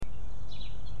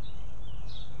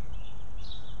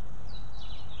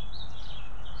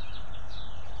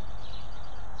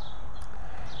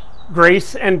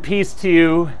Grace and peace to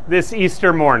you this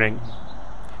Easter morning.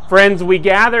 Friends, we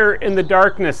gather in the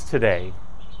darkness today.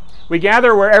 We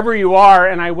gather wherever you are,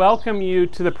 and I welcome you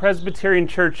to the Presbyterian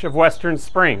Church of Western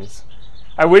Springs.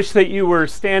 I wish that you were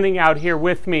standing out here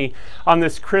with me on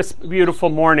this crisp, beautiful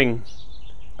morning,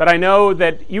 but I know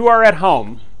that you are at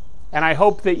home, and I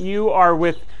hope that you are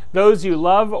with those you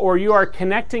love, or you are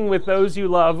connecting with those you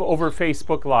love over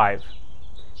Facebook Live.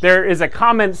 There is a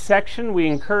comment section. We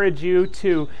encourage you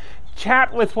to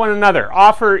chat with one another,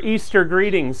 offer Easter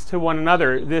greetings to one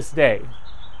another this day.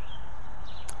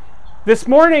 This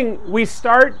morning, we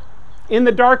start in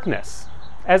the darkness,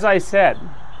 as I said.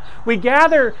 We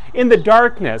gather in the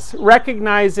darkness,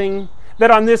 recognizing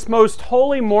that on this most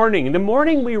holy morning, the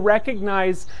morning we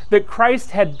recognize that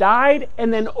Christ had died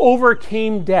and then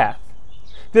overcame death.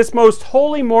 This most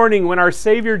holy morning when our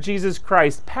Savior Jesus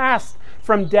Christ passed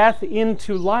from death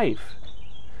into life.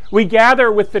 We gather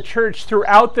with the church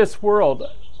throughout this world,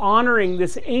 honoring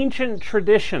this ancient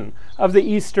tradition of the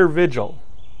Easter Vigil.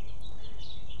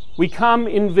 We come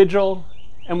in vigil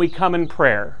and we come in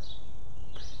prayer.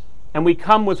 And we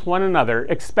come with one another,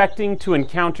 expecting to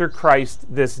encounter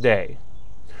Christ this day.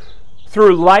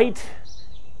 Through light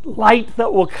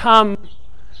that will come,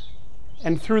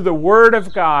 and through the Word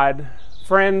of God,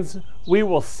 friends, we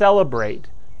will celebrate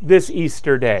this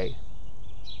Easter day.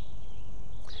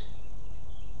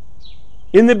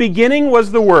 In the beginning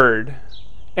was the Word,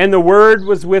 and the Word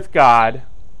was with God,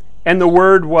 and the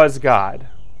Word was God.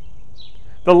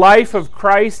 The life of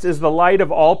Christ is the light of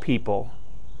all people.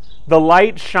 The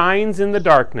light shines in the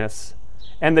darkness,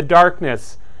 and the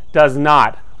darkness does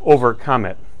not overcome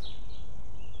it.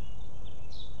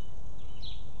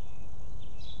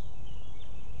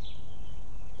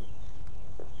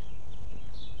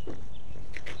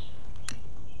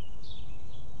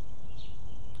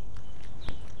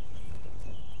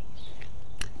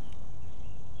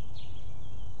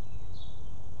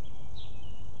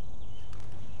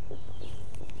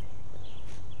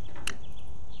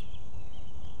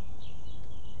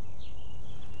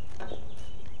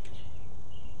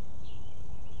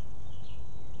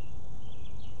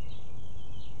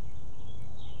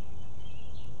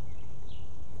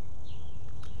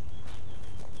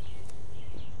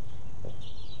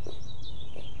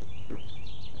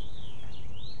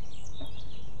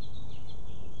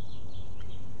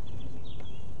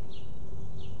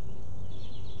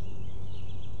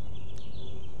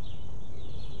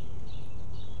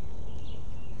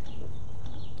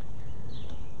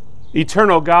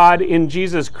 Eternal God, in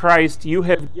Jesus Christ, you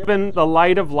have given the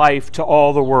light of life to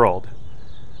all the world.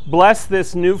 Bless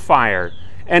this new fire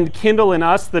and kindle in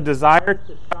us the desire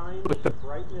to shine with the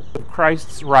brightness of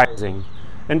Christ's rising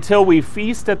until we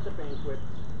feast at the banquet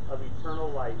of eternal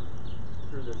life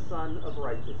through the Son of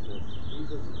righteousness,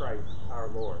 Jesus Christ our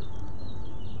Lord.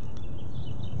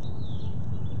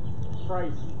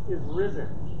 Christ is risen.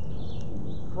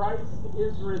 Christ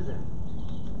is risen.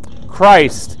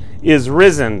 Christ is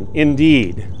risen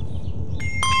indeed.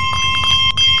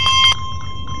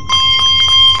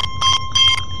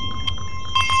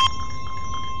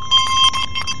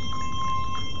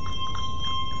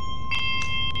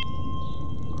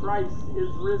 Christ is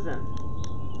risen.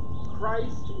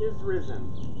 Christ is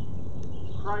risen.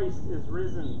 Christ is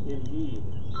risen indeed.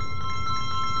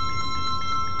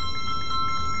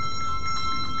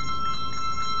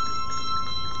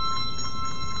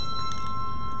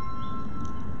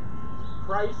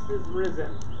 Christ is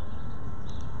risen.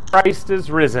 Christ is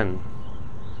risen.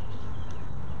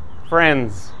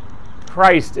 Friends,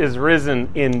 Christ is risen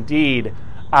indeed.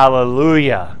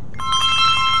 Alleluia.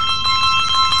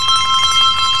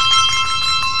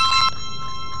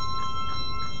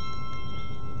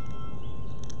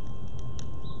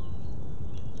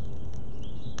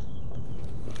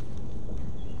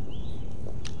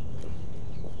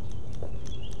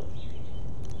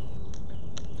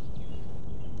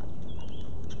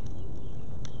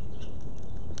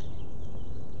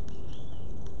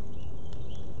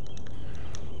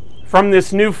 From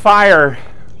this new fire,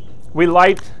 we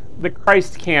light the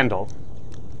Christ candle.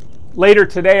 Later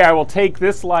today, I will take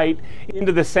this light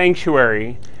into the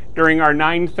sanctuary during our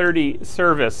 9:30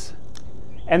 service.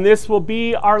 And this will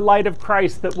be our light of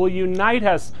Christ that will unite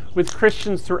us with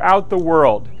Christians throughout the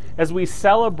world as we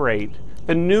celebrate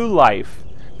the new life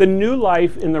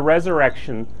in the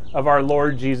resurrection of our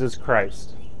Lord Jesus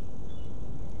Christ.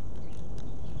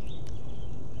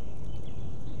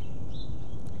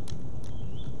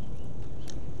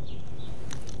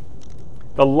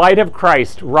 The light of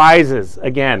Christ rises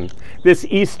again this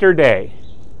Easter day.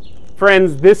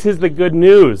 Friends, this is the good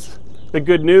news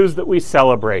that we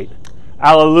celebrate.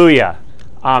 Alleluia.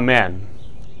 Amen.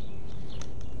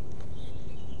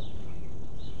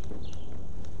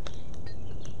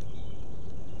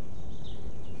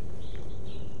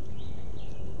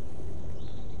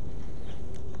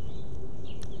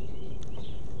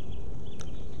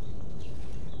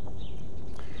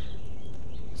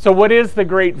 So what is the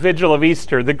Great Vigil of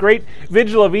Easter? The Great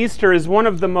Vigil of Easter is one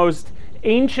of the most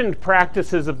ancient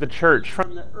practices of the church.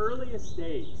 From the earliest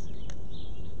days,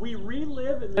 we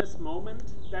relive in this moment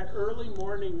that early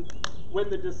morning when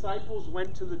the disciples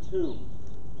went to the tomb.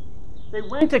 They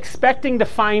went expecting to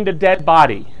find a dead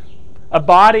body, a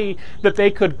body that they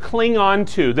could cling on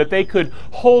to, that they could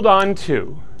hold on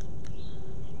to,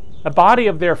 a body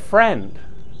of their friend,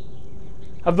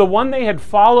 of the one they had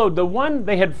followed,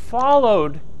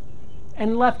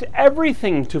 and left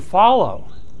everything to follow.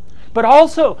 But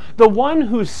also the one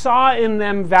who saw in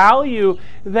them value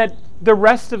that the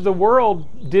rest of the world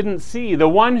didn't see. The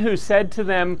one who said to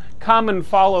them, "Come and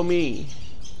follow me.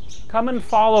 Come and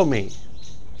follow me.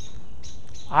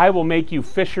 I will make you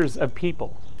fishers of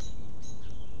people."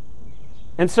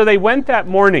 And so they went that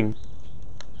morning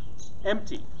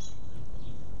empty.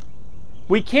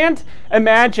 We can't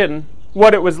imagine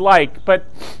what it was like, but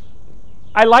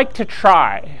I like to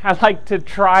try. I like to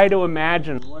try to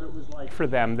imagine what it was like for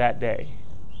them that day.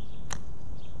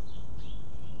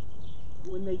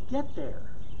 When they get there,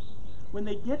 when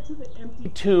they get to the empty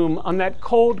tomb on that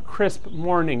cold, crisp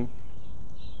morning,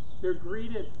 they're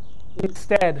greeted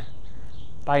instead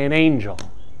by an angel.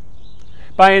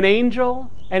 By an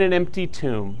angel and an empty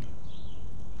tomb.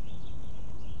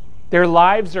 Their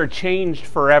lives are changed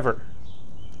forever.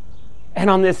 And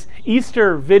on this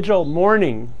Easter Vigil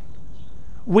morning,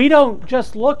 we don't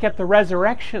just look at the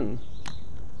resurrection.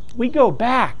 We go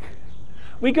back.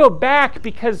 We go back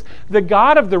because the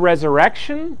God of the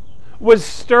resurrection was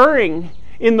stirring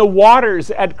in the waters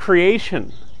at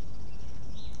creation.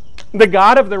 The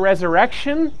God of the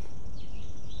resurrection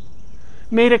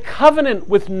made a covenant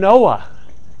with Noah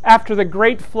after the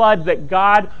great flood that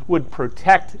God would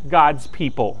protect God's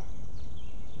people.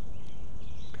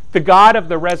 The God of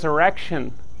the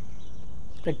resurrection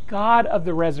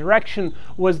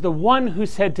was the one who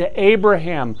said to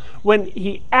Abraham, when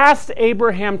he asked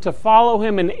Abraham to follow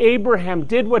him, and Abraham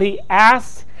did what he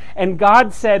asked, and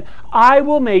God said, "I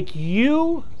will make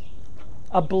you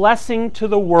a blessing to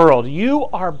the world. You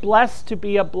are blessed to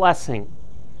be a blessing."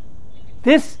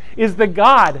 This is the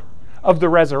God of the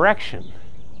resurrection,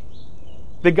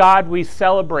 the God we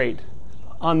celebrate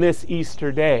on this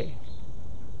Easter day.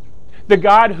 The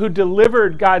God who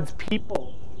delivered God's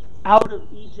people out of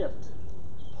Egypt,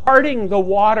 parting the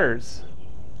waters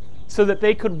so that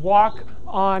they could walk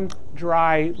on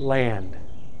dry land.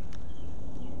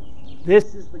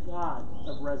 This is the God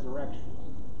of resurrection.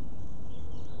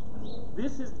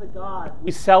 This is the God we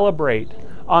celebrate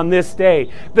on this day.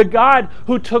 The God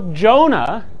who took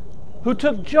Jonah,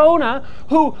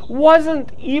 who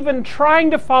wasn't even trying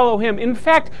to follow him. In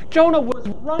fact, Jonah was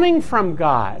running from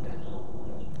God.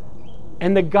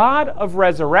 And the God of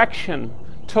resurrection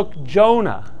took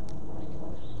Jonah,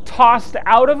 tossed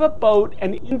out of a boat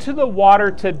and into the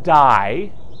water to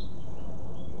die,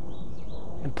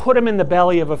 and put him in the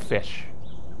belly of a fish.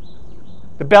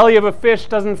 The belly of a fish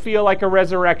doesn't feel like a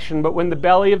resurrection, but when the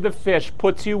belly of the fish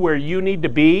puts you where you need to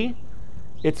be,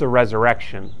 it's a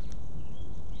resurrection.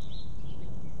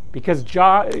 Because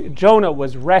Jonah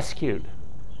was rescued,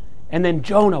 and then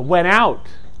Jonah went out.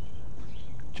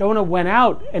 Jonah went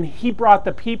out and he brought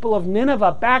the people of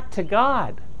Nineveh back to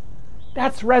God.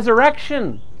 That's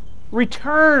resurrection.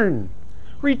 Return.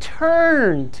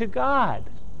 Return to God.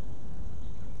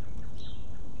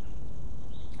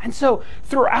 And so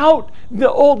throughout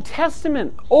the Old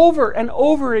Testament, over and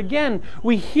over again,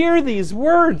 we hear these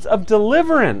words of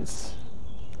deliverance.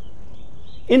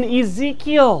 In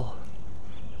Ezekiel,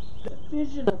 the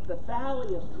vision of the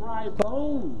valley of dry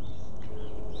bones.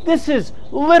 This is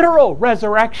literal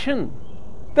resurrection.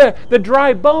 The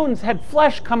dry bones had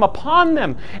flesh come upon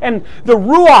them, and the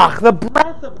ruach, the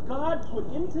breath of God,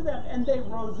 put into them, and they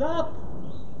rose up.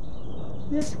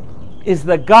 This is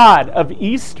the God of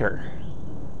Easter.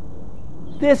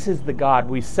 This is the God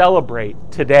we celebrate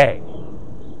today.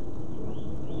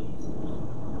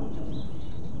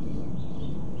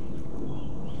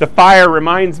 The fire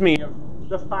reminds me of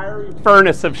the fiery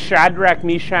furnace of Shadrach,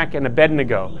 Meshach, and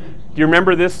Abednego. Do you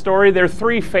remember this story? They're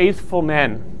three faithful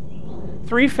men,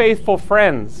 three faithful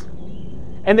friends,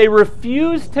 and they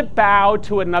refuse to bow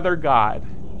to another god.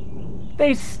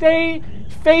 They stay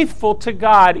faithful to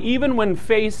God even when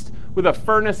faced with a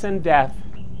furnace and death.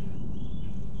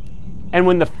 And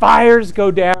when the fires go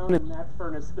down in that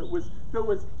furnace that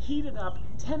was heated up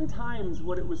 10 times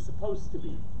what it was supposed to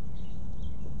be,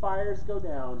 the fires go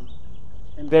down,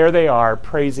 and there they are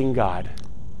praising God.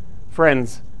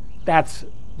 Friends, that's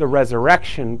the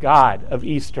resurrection God of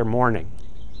Easter morning.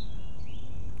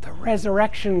 The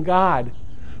resurrection God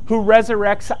who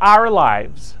resurrects our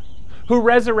lives, who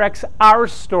resurrects our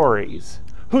stories,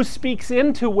 who speaks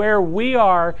into where we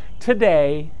are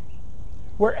today,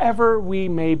 wherever we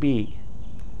may be.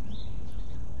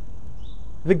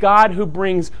 The God who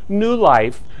brings new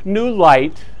life, new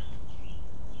light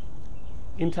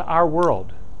into our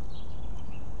world,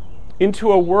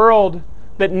 into a world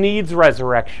that needs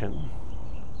resurrection,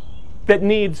 that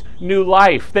needs new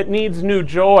life, that needs new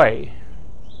joy,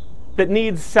 that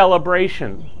needs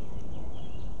celebration.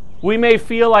 We may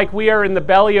feel like we are in the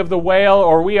belly of the whale,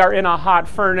 or we are in a hot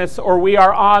furnace, or we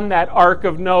are on that ark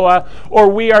of Noah, or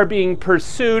we are being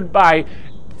pursued by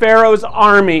Pharaoh's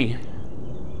army.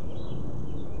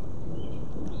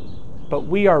 But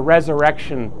we are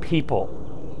resurrection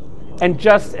people. And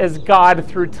just as God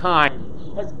through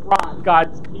time has brought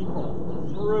God's people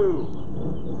through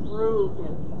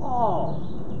it all,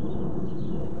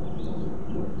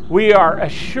 we are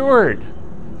assured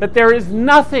that there is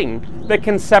nothing that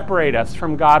can separate us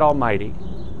from God Almighty.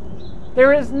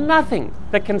 There is nothing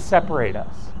that can separate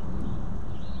us.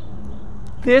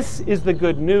 This is the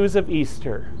good news of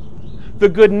Easter, the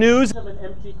good news of an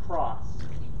empty cross,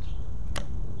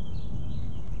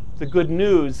 the good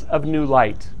news of new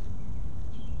light.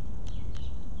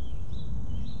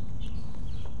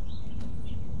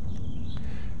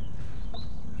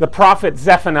 The prophet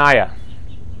Zephaniah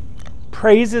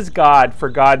praises God for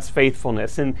God's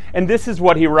faithfulness, and this is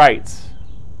what he writes.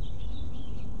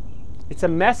 It's a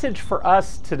message for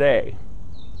us today.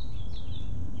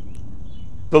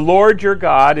 The Lord your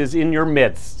God is in your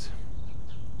midst,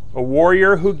 a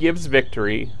warrior who gives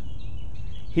victory.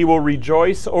 He will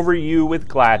rejoice over you with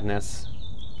gladness.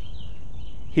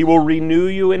 He will renew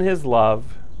you in his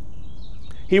love.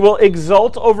 He will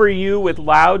exult over you with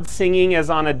loud singing as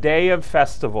on a day of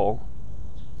festival.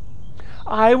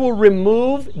 I will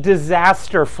remove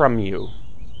disaster from you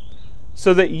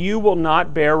so that you will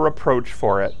not bear reproach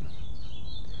for it.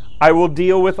 I will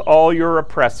deal with all your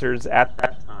oppressors at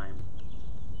that time.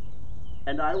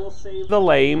 And I will save the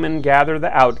lame and gather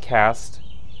the outcast,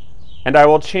 and I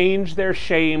will change their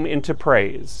shame into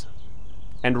praise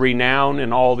and renown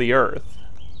in all the earth.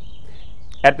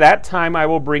 At that time I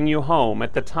will bring you home,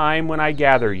 at the time when I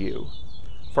gather you.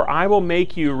 For I will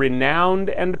make you renowned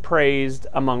and praised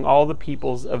among all the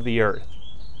peoples of the earth,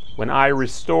 when I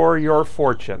restore your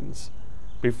fortunes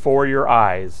before your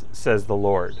eyes, says the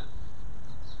Lord.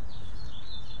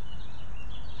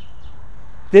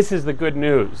 This is the good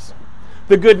news.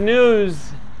 The good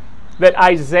news that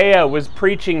Isaiah was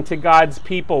preaching to God's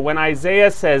people when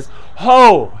Isaiah says,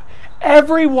 "Ho,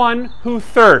 everyone who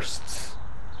thirsts,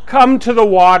 come to the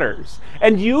waters,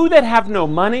 and you that have no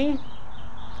money,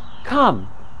 come,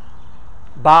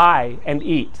 buy and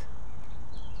eat.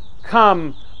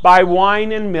 Come, buy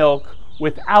wine and milk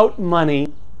without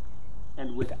money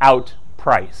and without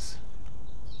price."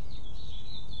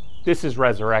 This is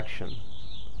resurrection.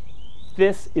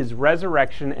 This is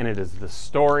resurrection, and it is the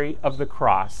story of the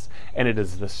cross, and it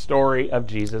is the story of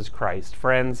Jesus Christ.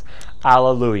 Friends,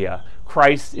 alleluia.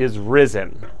 Christ is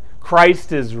risen.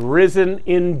 Christ is risen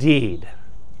indeed.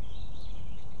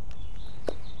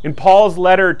 In Paul's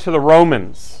letter to the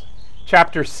Romans,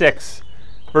 chapter 6,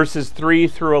 verses 3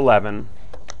 through 11,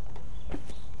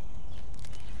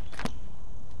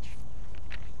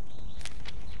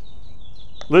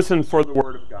 listen for the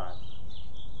word of God.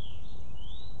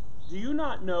 Do you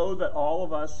not know that all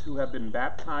of us who have been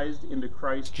baptized into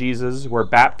Christ Jesus were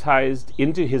baptized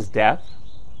into his death?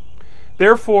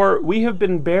 Therefore, we have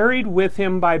been buried with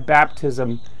him by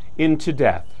baptism into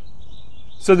death,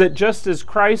 so that just as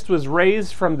Christ was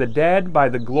raised from the dead by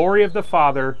the glory of the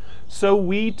Father, so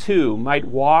we too might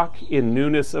walk in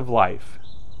newness of life.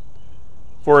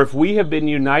 For if we have been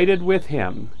united with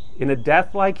him in a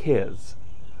death like his,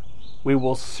 we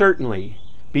will certainly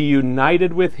be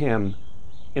united with him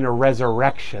in a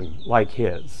resurrection like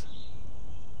his.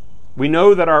 We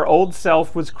know that our old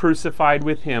self was crucified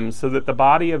with him so that the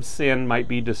body of sin might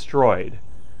be destroyed,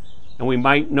 and we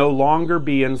might no longer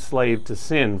be enslaved to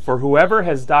sin. For whoever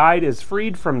has died is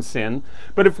freed from sin.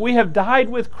 But if we have died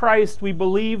with Christ, we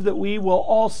believe that we will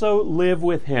also live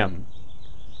with him.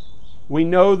 We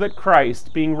know that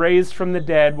Christ, being raised from the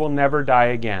dead, will never die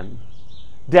again.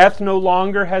 Death no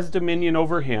longer has dominion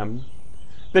over him.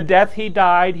 The death he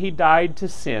died to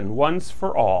sin once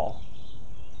for all.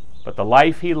 But the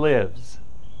life he lives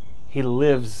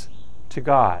to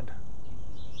God.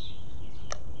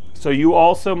 So you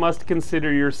also must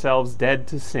consider yourselves dead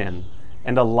to sin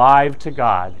and alive to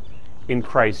God in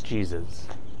Christ Jesus.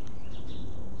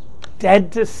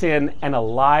 Dead to sin and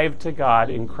alive to God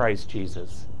in Christ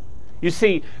Jesus. You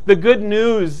see, the good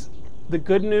news The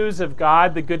good news of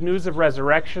God, the good news of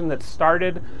resurrection that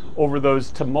started over those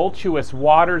tumultuous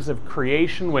waters of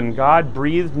creation when God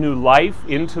breathed new life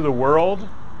into the world,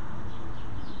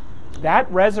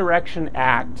 that resurrection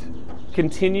act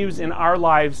continues in our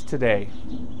lives today.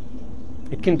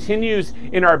 It continues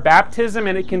in our baptism,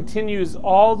 and it continues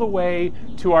all the way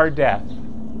to our death.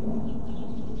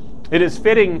 It is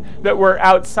fitting that we're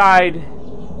outside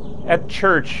at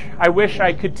church. I wish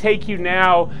I could take you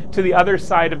now to the other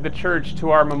side of the church, to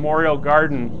our memorial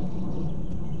garden.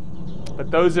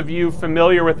 But those of you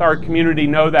familiar with our community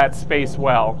know that space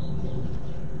well.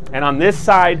 And on this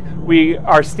side, we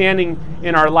are standing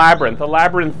in our labyrinth, a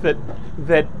labyrinth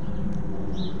that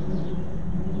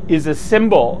is a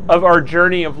symbol of our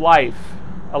journey of life,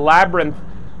 a labyrinth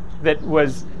that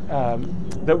was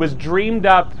dreamed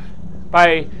up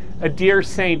by a dear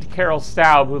saint, Carol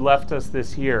Staub, who left us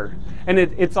this year. And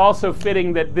it's also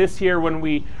fitting that this year, when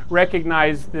we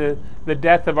recognize the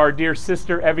death of our dear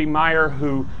sister, Evie Meyer,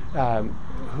 who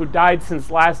died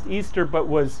since last Easter, but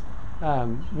was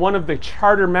one of the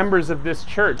charter members of this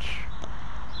church,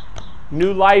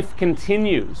 new life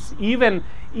continues. Even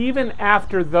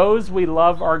after those we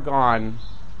love are gone,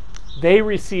 they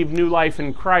receive new life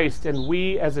in Christ, and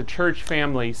we as a church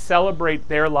family celebrate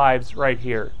their lives right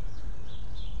here.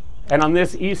 And on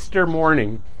this Easter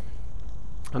morning,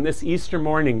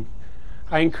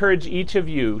 I encourage each of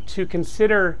you to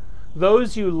consider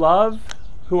those you love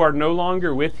who are no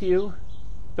longer with you,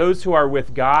 those who are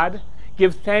with God.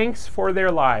 Give thanks for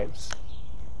their lives.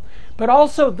 But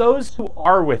also those who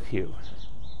are with you.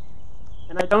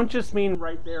 And I don't just mean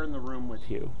right there in the room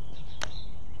with you,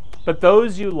 but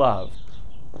those you love.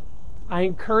 I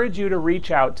encourage you to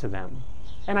reach out to them.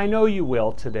 And I know you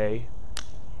will today.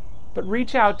 But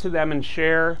reach out to them and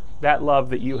share that love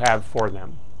that you have for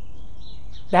them.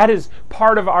 That is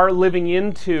part of our living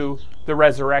into the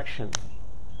resurrection.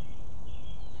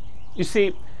 You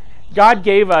see, God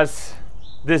gave us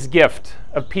this gift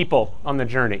of people on the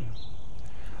journey.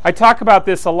 I talk about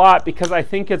this a lot because I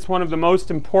think it's one of the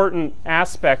most important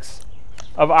aspects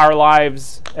of our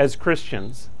lives as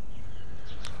Christians.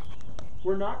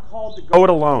 We're not called to go it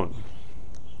alone.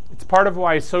 It's part of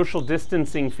why social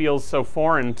distancing feels so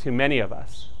foreign to many of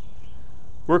us.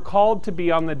 We're called to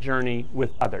be on the journey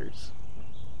with others.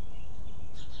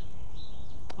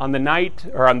 On the night,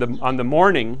 or on the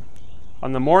morning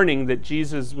that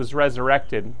Jesus was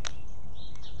resurrected,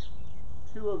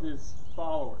 two of his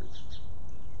followers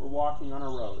were walking on a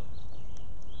road.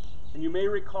 And you may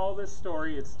recall this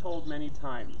story, it's told many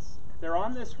times. They're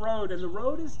on this road, and the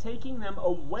road is taking them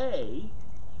away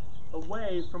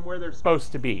from where they're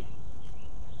supposed to be.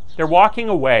 They're walking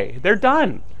away. They're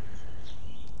done.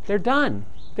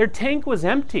 Their tank was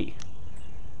empty.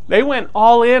 They went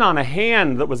all in on a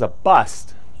hand that was a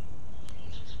bust.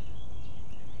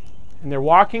 And they're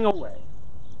walking away,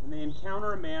 and they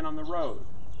encounter a man on the road.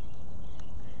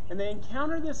 And they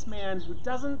encounter this man who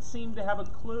doesn't seem to have a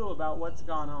clue about what's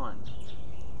gone on.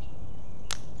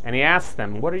 And he asks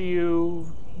them, What are you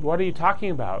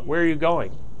talking about? Where are you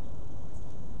going?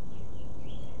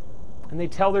 And they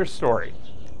tell their story.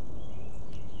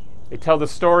 They tell the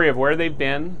story of where they've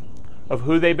been, of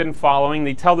who they've been following.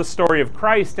 They tell the story of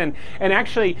Christ, and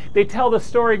actually they tell the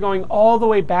story going all the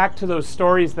way back to those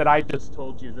stories that I just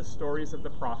told you, the stories of the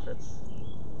prophets,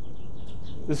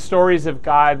 the stories of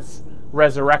God's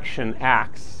resurrection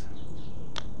acts,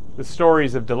 the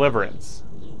stories of deliverance.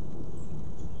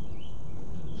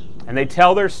 And they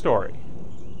tell their story,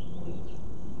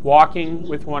 walking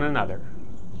with one another.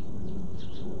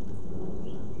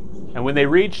 And when they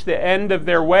reach the end of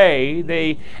their way,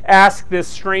 they ask this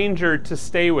stranger to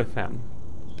stay with them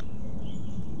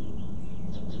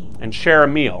and share a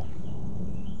meal.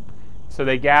 So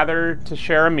they gather to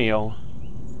share a meal,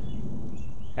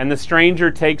 and the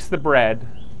stranger takes the bread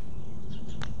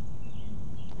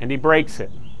and he breaks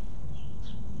it.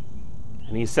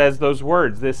 And he says those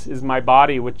words, "This is my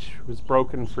body which was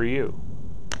broken for you."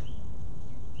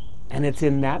 And it's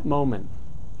in that moment,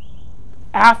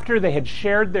 after they had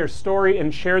shared their story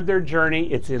and shared their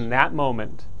journey, it's in that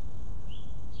moment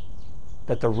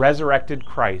that the resurrected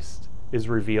Christ is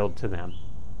revealed to them.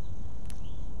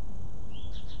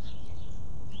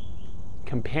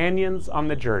 Companions on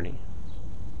the journey.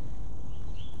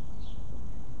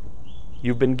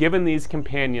 You've been given these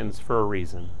companions for a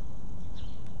reason.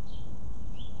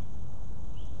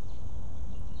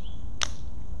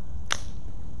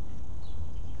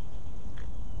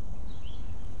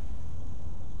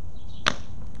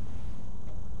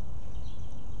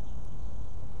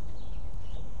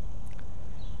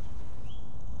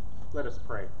 Let us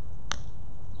pray.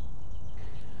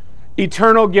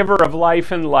 Eternal giver of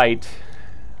life and light,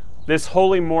 this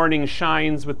holy morning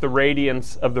shines with the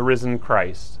radiance of the risen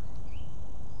Christ.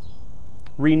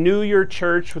 Renew your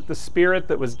church with the Spirit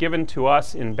that was given to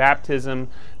us in baptism,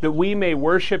 that we may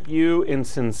worship you in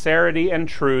sincerity and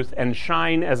truth and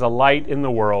shine as a light in the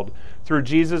world, through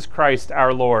Jesus Christ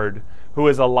our Lord, who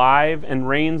is alive and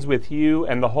reigns with you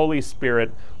and the Holy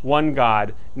Spirit, one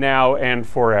God, now and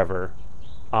forever.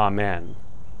 Amen.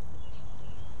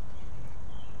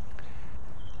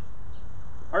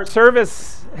 Our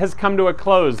service has come to a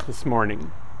close this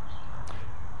morning,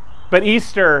 but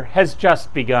Easter has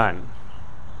just begun.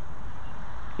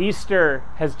 Easter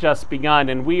has just begun,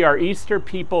 and we are Easter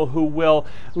people who will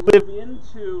live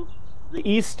into the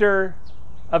Easter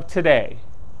of today,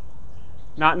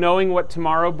 not knowing what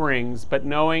tomorrow brings, but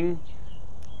knowing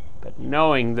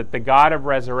that the God of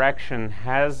resurrection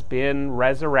has been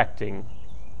resurrecting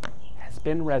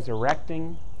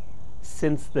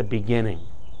since the beginning.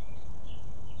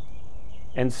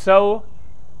 And so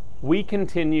we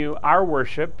continue our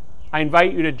worship. I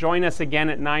invite you to join us again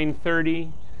at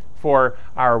 9:30 for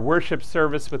our worship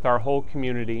service with our whole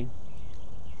community.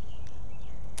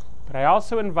 But I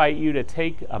also invite you to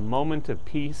take a moment of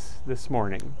peace this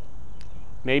morning.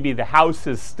 Maybe the house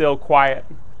is still quiet,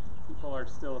 people are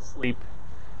still asleep.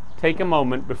 Take a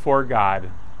moment before God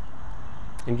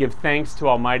and give thanks to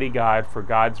Almighty God for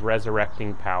God's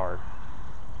resurrecting power.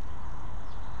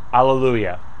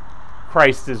 Alleluia.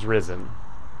 Christ is risen.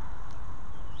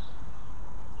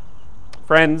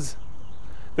 Friends,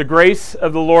 the grace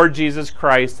of the Lord Jesus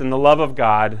Christ and the love of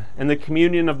God and the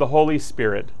communion of the Holy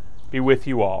Spirit be with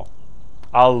you all.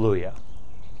 Alleluia.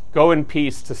 Go in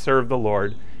peace to serve the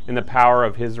Lord in the power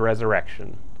of his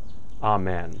resurrection.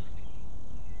 Amen.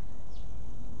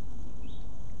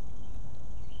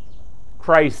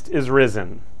 Christ is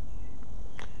risen.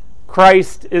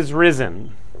 Christ is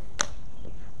risen.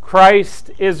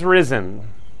 Christ is risen.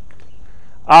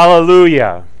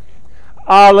 Alleluia.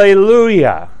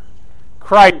 Alleluia.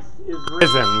 Christ is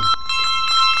risen.